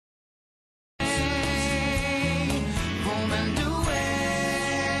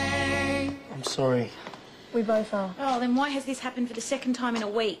sorry. We both are. Oh, then why has this happened for the second time in a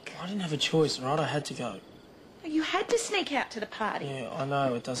week? I didn't have a choice, all right? I had to go. You had to sneak out to the party. Yeah, I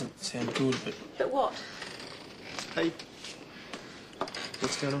know, it doesn't sound good, but... But what? Hey.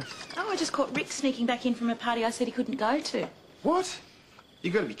 What's going on? Oh, I just caught Rick sneaking back in from a party I said he couldn't go to. What?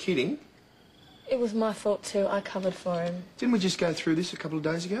 You got to be kidding. It was my fault too. I covered for him. Didn't we just go through this a couple of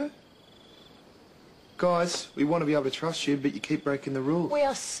days ago? Guys, we want to be able to trust you, but you keep breaking the rules. We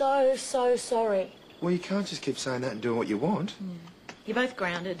are so sorry. Well, you can't just keep saying that and doing what you want. You're both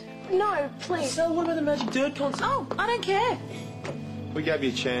grounded. No, please. So what about the Magic Dirt concert? Oh, I don't care. We gave you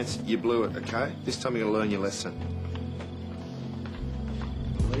a chance, you blew it, okay? This time you're going to learn your lesson.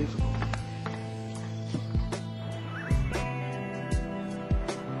 Unbelievable.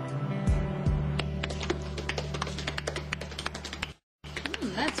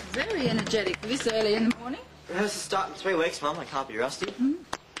 That's very energetic this early in the morning. Rehearsal start in 3 weeks, Mum. I can't be rusty.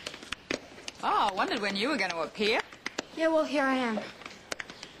 Oh, I wondered when you were going to appear. Yeah, well, here I am.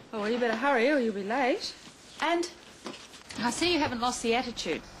 Oh, well, you better hurry or you'll be late. And I see you haven't lost the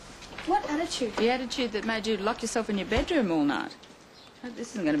attitude. What attitude? The attitude that made you lock yourself in your bedroom all night. Hope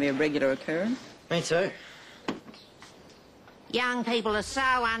this isn't going to be a regular occurrence. Me too. Young people are so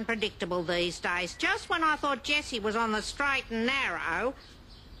unpredictable these days. Just when I thought Jessie was on the straight and narrow...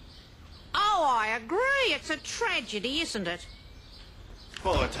 Oh, I agree. It's a tragedy, isn't it?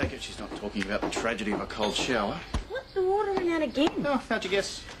 Well, I take it she's not talking about the tragedy of a cold shower. What? The water ran out again? Oh, how'd you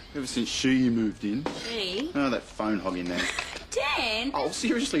guess? Ever since she moved in. Gee. Oh, that phone hog in there. Dan. Oh,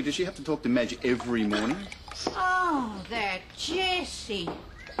 seriously, does she have to talk to Madge every morning? Oh, that Jessie.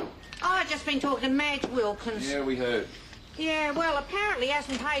 I've just been talking to Madge Wilkins. Yeah, we heard. Yeah, well, apparently he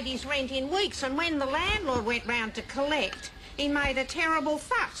hasn't paid his rent in weeks, and when the landlord went round to collect, he made a terrible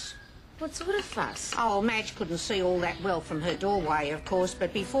fuss. What sort of fuss? Oh, Madge couldn't see all that well from her doorway, of course,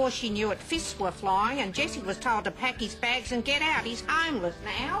 but before she knew it, fists were flying, and Jessie was told to pack his bags and get out. He's homeless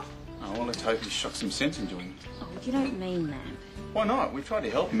now. Oh, well, let's hope he's shot some sense into him. Oh, you don't mean that. Why not? We've tried to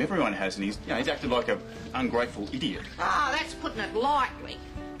help him. Everyone has, and he's acted like an ungrateful idiot. Ah, that's putting it lightly.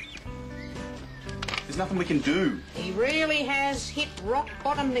 There's nothing we can do. He really has hit rock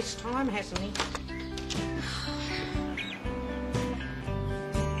bottom this time, hasn't he?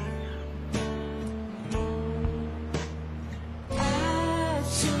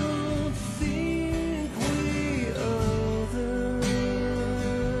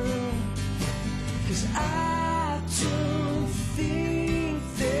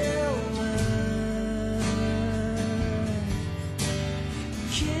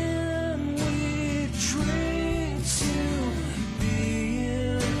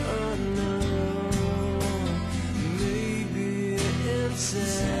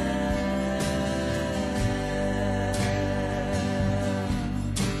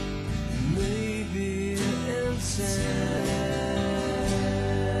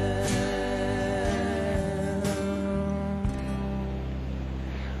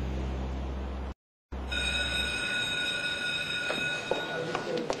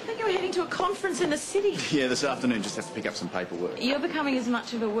 To a conference in the city. Yeah, this afternoon, just have to pick up some paperwork. You're becoming as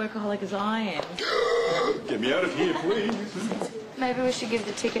much of a workaholic as I am. Get me out of here, please. Maybe we should give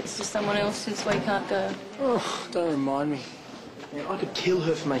the tickets to someone else since we can't go. Oh, don't remind me. Man, I could kill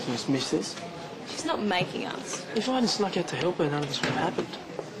her for making us miss this. She's not making us. If I hadn't snuck out to help her, none of this would have happened.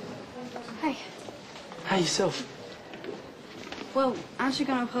 Hey. Hey, yourself. Well, aren't you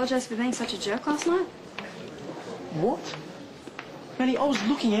going to apologise for being such a jerk last night? What? Maddie, I was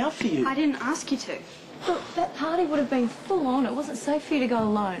looking out for you. I didn't ask you to. Look, that party would have been full on. It wasn't safe for you to go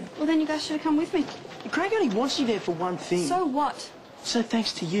alone. Well, then you guys should have come with me. Craig only wants you there for one thing. So what? So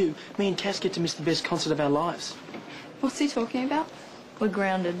thanks to you, me and Cass get to miss the best concert of our lives. What's he talking about? We're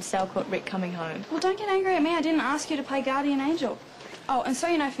grounded. Sal caught Rick coming home. Well, don't get angry at me. I didn't ask you to play guardian angel. Oh, and so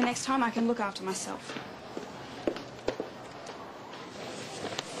you know, for next time, I can look after myself.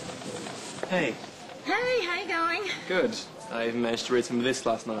 Hey. Hey, how you going? Good. I even managed to read some of this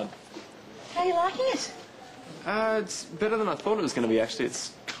last night. How are you liking it? It's better than I thought it was going to be, actually.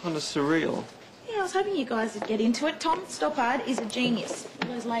 It's kind of surreal. Yeah, I was hoping you guys would get into it. Tom Stoppard is a genius. All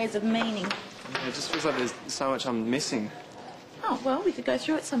those layers of meaning. Yeah, it just feels like there's so much I'm missing. Oh, well, we could go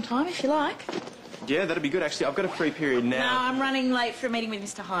through it sometime if you like. Yeah, that'd be good, actually. I've got a free period now. No, I'm running late for a meeting with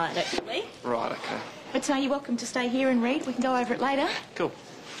Mr. Hyde, actually. Right, okay. But you're welcome to stay here and read. We can go over it later. Cool.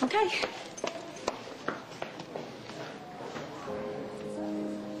 Okay.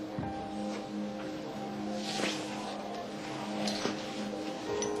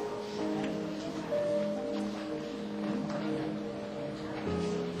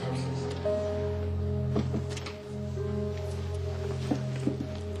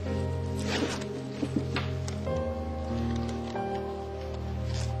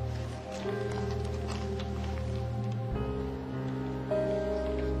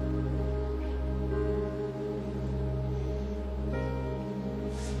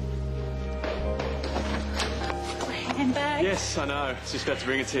 today? Yes, I know. I was just about to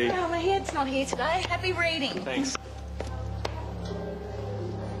bring it to you. Oh, my head's not here today. Happy reading. Thanks.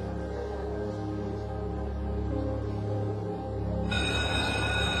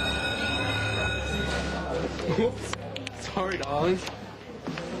 Whoops. Sorry, darling.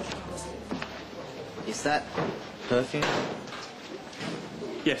 Is that perfume?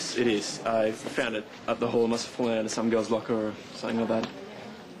 Yes, it is. I found it up the hall. It must have fallen out of some girl's locker or something like that.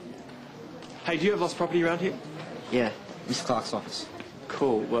 Hey, do you have lost property around here? Yeah, Miss Clark's office.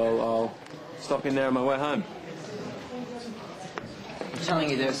 Cool. Well, I'll stop in there on my way home. I'm telling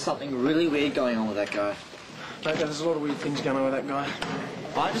you, there's something really weird going on with that guy. Mate, there's a lot of weird things going on with that guy.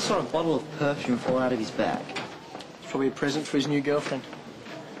 I just saw a bottle of perfume fall out of his bag. It's probably a present for his new girlfriend.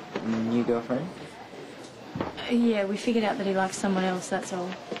 New girlfriend? Yeah, we figured out that he likes someone else, that's all.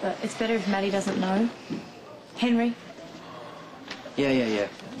 But it's better if Maddie doesn't know. Henry? Yeah.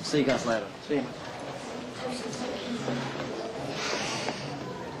 See you guys later. See you.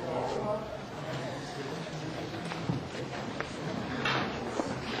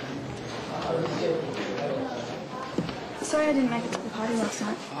 Sorry I didn't make it to the party last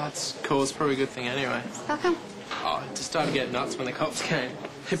night. Oh, it's cool. It's probably a good thing anyway. How come? Oh, it just started getting nuts when the cops came.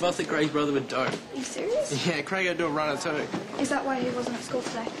 They both think Craig's brother would dope. Are you serious? Yeah, Craig had to do a runner too. Is that why he wasn't at school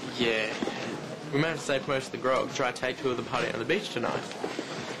today? Yeah. We managed to save most of the grog. Try to take two of the party on the beach tonight.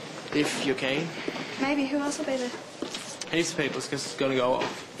 If you're keen. Maybe. Who else will be there? Heaps of people, because it's going to go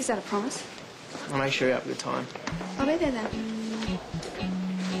off. Is that a promise? I'll make sure you have a good time. I'll be there then.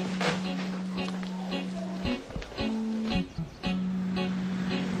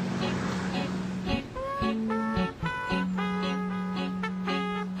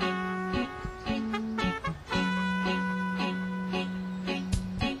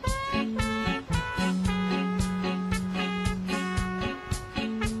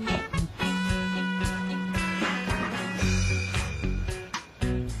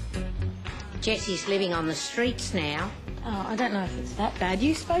 Jesse's living on the streets now. Oh, I don't know if it's that bad.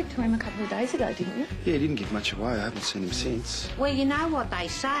 You spoke to him a couple of days ago, didn't you? Yeah, he didn't give much away. I haven't seen him since. Well, you know what they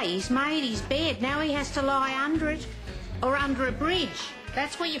say. He's made his bed. Now he has to lie under it. Or under a bridge.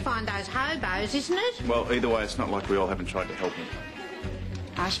 That's where you find those hobos, isn't it? Well, either way, it's not like we all haven't tried to help him.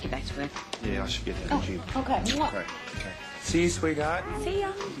 I should get back to work. Yeah, I should get to the gym. Okay. What? Okay. See you, sweetheart. See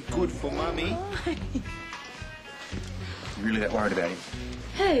ya. Good for mummy. You really that worried about him?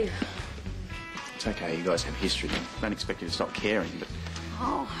 Who? It's okay, you guys have history. Don't expect you to stop caring, but...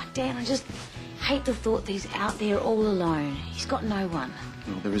 Oh, Dan, I just hate the thought that he's out there all alone. He's got no one.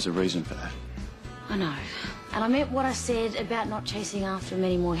 Well, there is a reason for that. I know. And I meant what I said about not chasing after him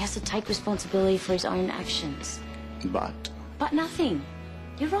anymore. He has to take responsibility for his own actions. But... But nothing.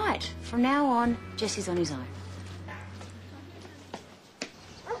 You're right. From now on, Jesse's on his own.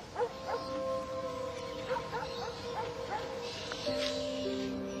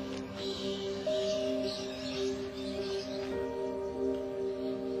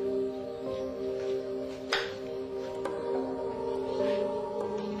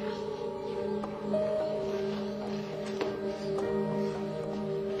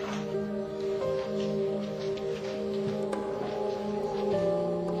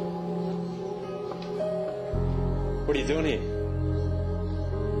 What are you doing here?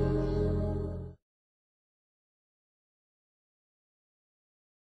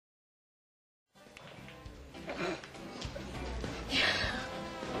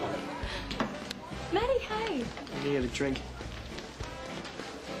 Maddie, hey. You get a drink.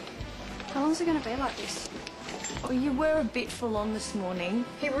 How long's it going to be like this? Oh, you were a bit full on this morning.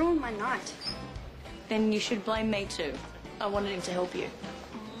 He ruined my night. Then you should blame me too. I wanted him to help you.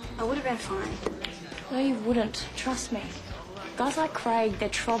 I would have been fine. No, you wouldn't. Trust me. Guys like Craig, they're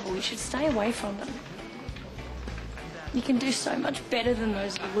trouble. You should stay away from them. You can do so much better than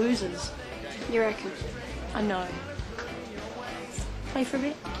those losers. You reckon? I know. Play for a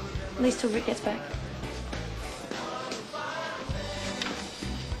bit? At least till Rick gets back.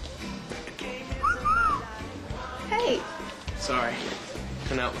 Hey! Sorry.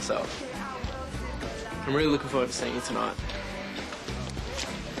 Couldn't help myself. I'm really looking forward to seeing you tonight.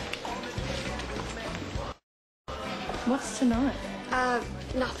 What's tonight?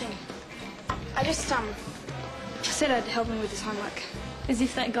 Nothing. I just, said I'd help him with his homework. As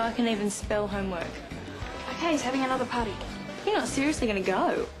if that guy can even spell homework. Okay, he's having another party. You're not seriously going to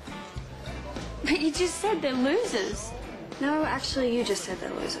go. But you just said they're losers. No, actually, you just said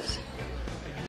they're losers.